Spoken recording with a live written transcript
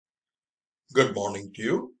Good morning to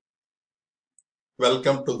you.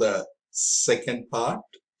 Welcome to the second part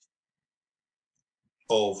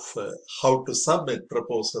of how to submit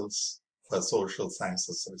proposals for social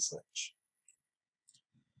sciences research.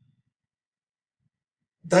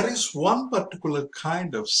 There is one particular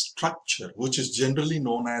kind of structure which is generally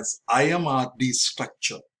known as IMRD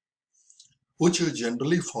structure, which you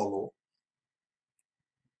generally follow,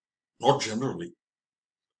 not generally,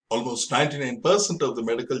 almost 99% of the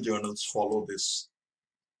medical journals follow this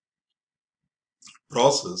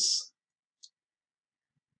process,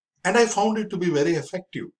 and I found it to be very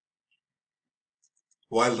effective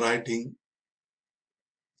while writing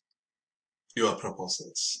your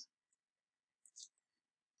proposals.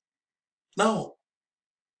 Now,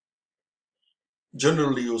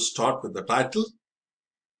 generally you start with the title,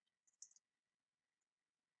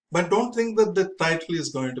 but don't think that the title is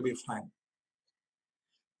going to be fine.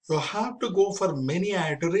 You have to go for many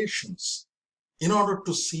iterations in order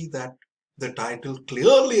to see that the title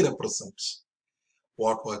clearly represents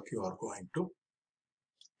what work you are going to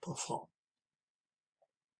perform.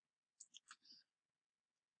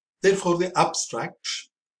 Therefore, the abstract,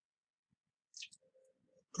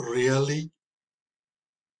 really,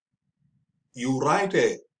 you write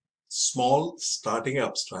a small starting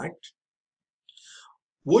abstract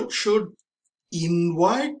which should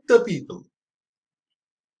invite the people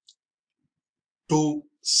to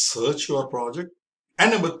search your project,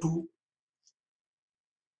 and number two,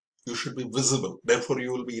 you should be visible. Therefore,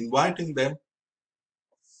 you will be inviting them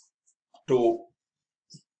to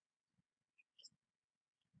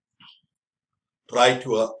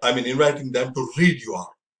inviting them to read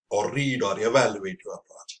or evaluate your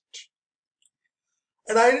project.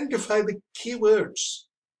 And identify the keywords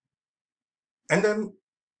and then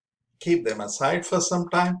keep them aside for some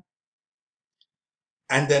time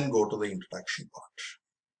and then go to the introduction part.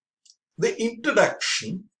 The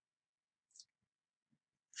introduction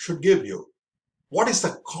should give you what is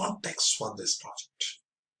the context for this project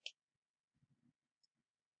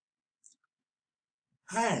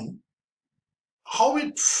and how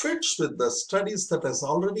it fits with the studies that has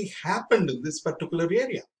already happened in this particular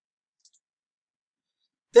area.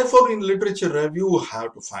 Therefore, in literature review, you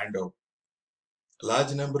have to find out a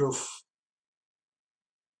large number of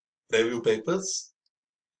review papers,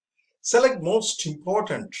 select most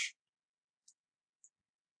important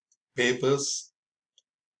papers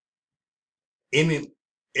in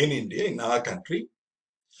India, in our country,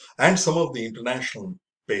 and some of the international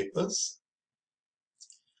papers.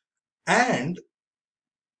 And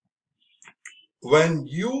when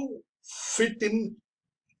you fit in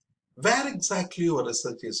where exactly your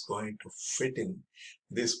research is going to fit in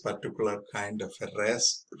this particular kind of a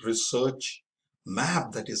research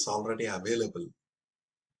map that is already available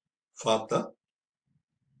for the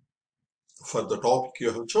topic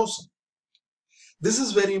you have chosen. This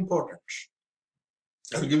is very important.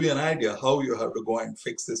 I'll give you an idea how you have to go and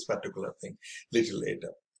fix this particular thing little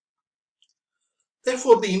later.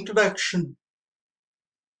 Therefore, the introduction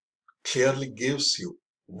clearly gives you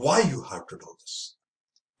why you have to do this,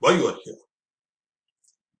 why you are here,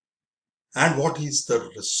 and what is the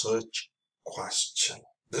research question.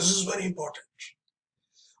 This is very important.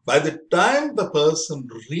 By the time the person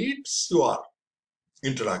reads your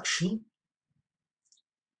introduction,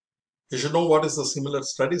 you should know what is the similar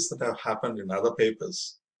studies that have happened in other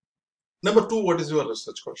papers. Number two, what is your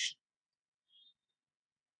research question?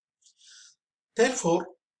 Therefore,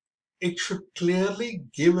 it should clearly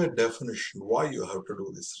give a definition why you have to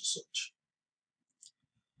do this research.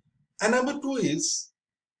 And number two is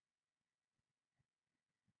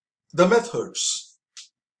the methods.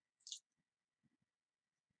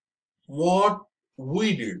 What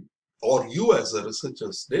we did, or you as a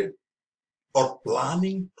researchers did, or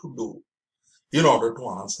planning to do in order to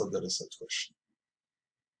answer the research question.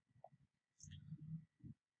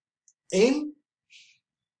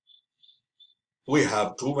 We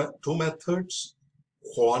have two methods,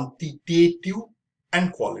 quantitative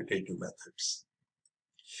and qualitative methods.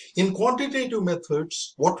 In quantitative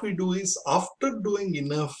methods, what we do is after doing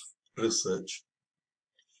enough research,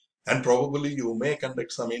 and probably you may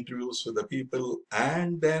conduct some interviews with the people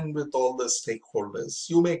and then with all the stakeholders,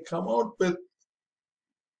 you may come out with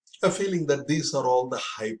a feeling that these are all the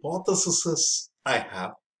hypotheses I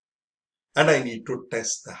have and I need to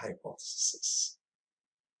test the hypotheses.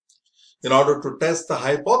 In order to test the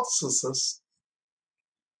hypothesis,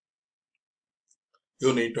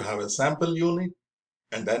 you need to have a sample unit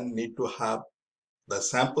and then need to have the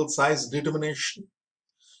sample size determination.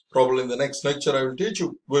 Probably in the next lecture I will teach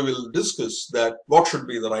you, we will discuss that what should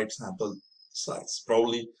be the right sample size,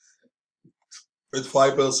 probably with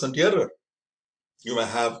 5% error. You may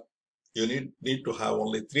have, you need to have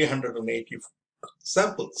only 380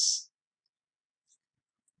 samples.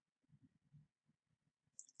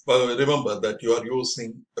 Well, remember that you are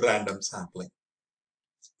using random sampling.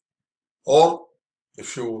 Or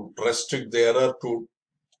if you restrict the error to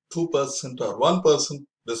 2% or 1%,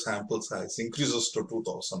 the sample size increases to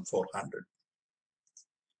 2,400.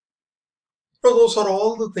 So those are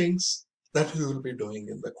all the things that you will be doing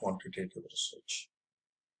in the quantitative research.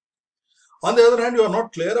 On the other hand, you are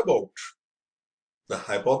not clear about the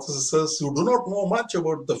hypothesis. You do not know much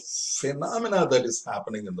about the phenomena that is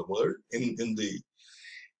happening in the world, in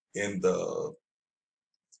the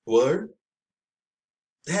world.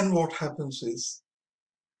 Then what happens is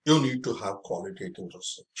you need to have qualitative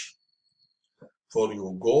research. So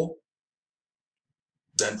you go,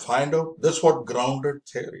 then find out. That's what grounded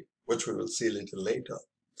theory, which we will see a little later.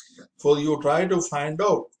 So you try to find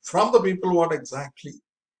out from the people what exactly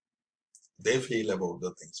they feel about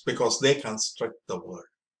the things, because they construct the world.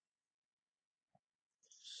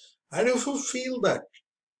 And if you feel that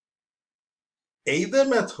either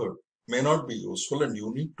method may not be useful and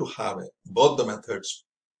you need to have both the methods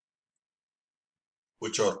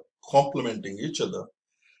which are complementing each other,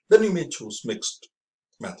 then you may choose mixed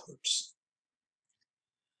methods.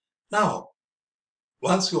 Now,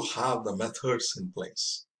 once you have the methods in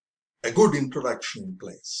place, a good introduction in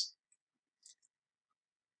place,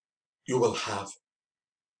 you will have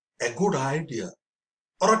a good idea,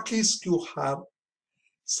 or at least you have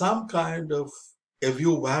some kind of a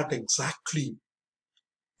view what exactly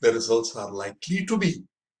the results are likely to be.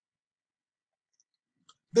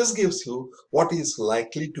 This gives you what is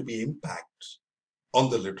likely to be impact on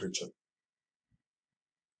the literature.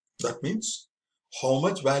 That means how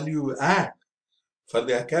much value you add for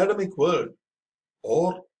the academic world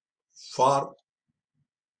or for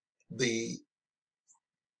the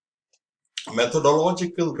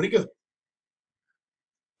methodological rigor.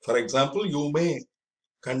 For example, you may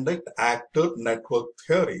conduct actor network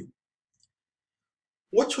theory,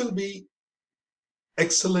 which will be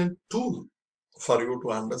excellent tool for you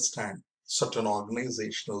to understand certain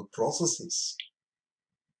organizational processes,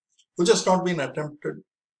 which has not been attempted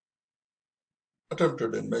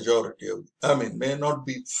in majority of, may not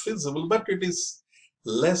be feasible, but it is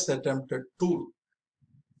less attempted tool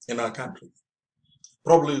in our country.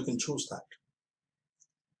 Probably you can choose that.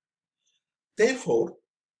 Therefore,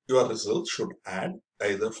 your results should add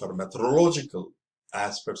either for methodological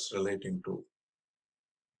aspects relating to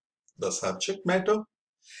the subject matter.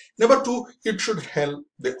 Number two, it should help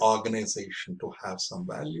the organization to have some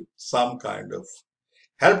value, some kind of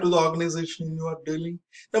help to the organization you are dealing.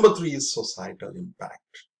 Number three is societal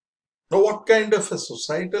impact. Now, what kind of a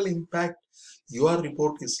societal impact your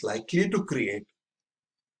report is likely to create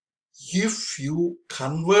if you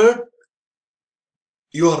convert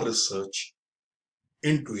your research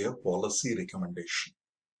into a policy recommendation?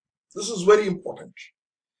 This is very important.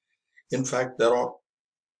 In fact, there are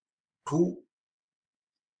two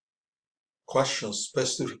questions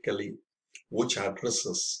specifically which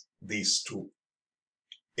addresses these two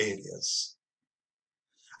areas.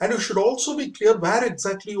 And you should also be clear where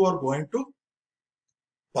exactly you are going to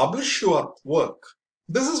publish your work.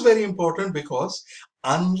 This is very important because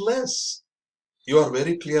unless you are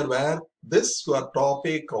very clear where this your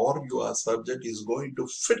topic or your subject is going to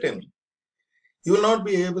fit in, you will not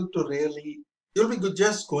be able to really, you'll be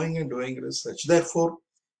just going and doing research. Therefore,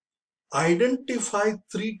 identify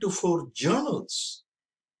 3 to 4 journals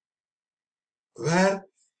where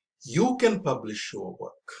you can publish your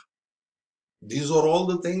work. These are all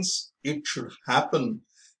the things it should happen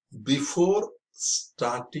before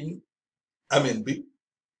starting,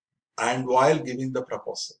 and while giving the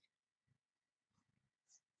proposal.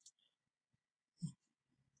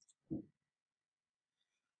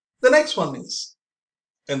 The next one is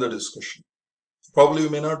in the discussion. Probably you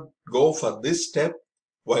may not go for this step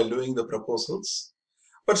while doing the proposals,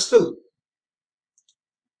 but still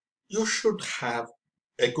you should have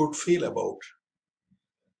a good feel about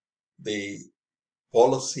the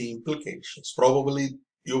policy implications. Probably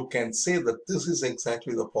you can say that this is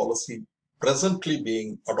exactly the policy presently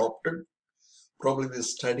being adopted. Probably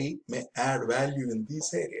this study may add value in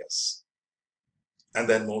these areas. And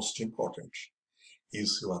then most important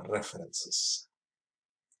is your references.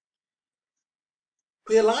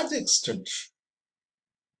 To a large extent,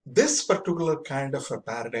 this particular kind of a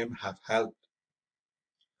paradigm have helped,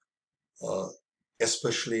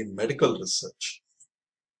 especially in medical research,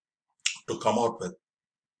 to come out with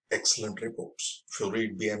excellent reports. If you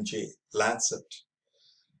read BMJ, Lancet,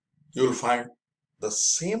 you will find the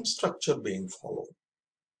same structure being followed.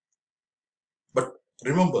 But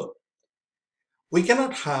remember, We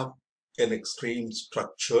cannot have an extreme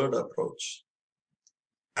structured approach,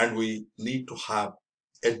 and we need to have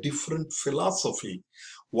a different philosophy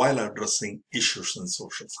while addressing issues in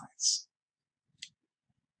social science.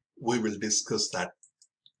 We will discuss that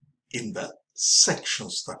in the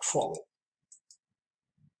sections that follow.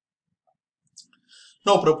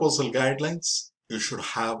 Now, proposal guidelines. You should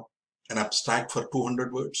have an abstract for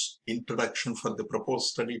 200 words, introduction for the proposed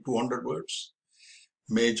study 200 words,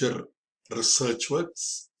 major research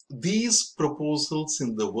works. These proposals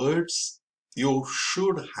in the words, you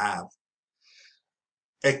should have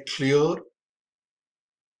a clear,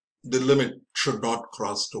 the limit should not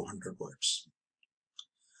cross 200 words.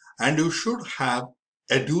 And you should have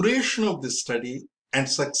a duration of the study and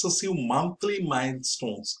successive monthly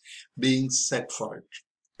milestones being set for it.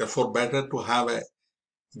 Therefore, better to have a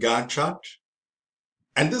Gantt chart.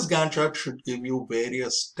 And this Gantt chart should give you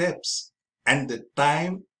various steps and the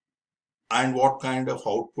time and what kind of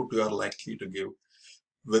output you are likely to give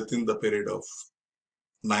within the period of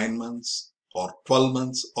 9 months or 12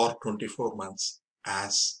 months or 24 months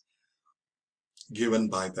as given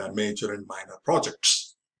by the major and minor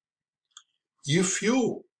projects. If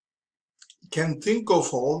you can think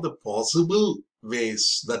of all the possible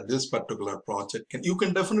ways that this particular project can, you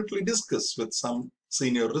can definitely discuss with some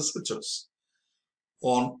senior researchers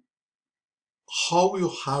on how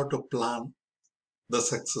you have to plan the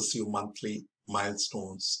successive monthly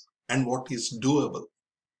milestones and what is doable.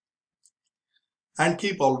 And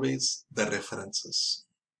keep always the references.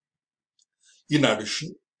 In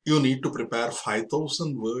addition, you need to prepare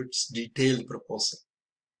 5,000 words detailed proposal.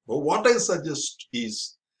 But what I suggest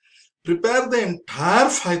is prepare the entire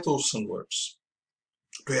 5,000 words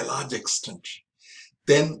to a large extent.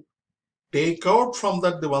 Then take out from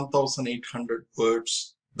that the 1,800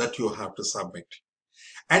 words that you have to submit.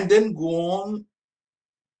 And then go on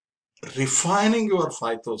refining your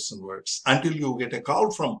 5,000 words until you get a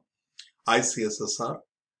call from ICSSR,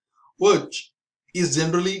 which is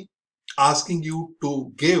generally asking you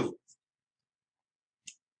to give.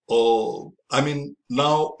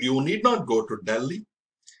 Now you need not go to Delhi.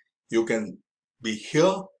 You can be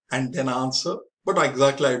here and then answer. But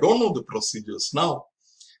exactly, I don't know the procedures now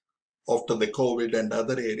after the COVID and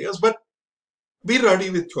other areas. But be ready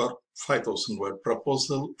with your 5,000 word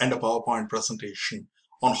proposal and a PowerPoint presentation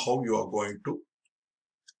on how you are going to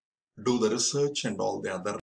do the research and all the other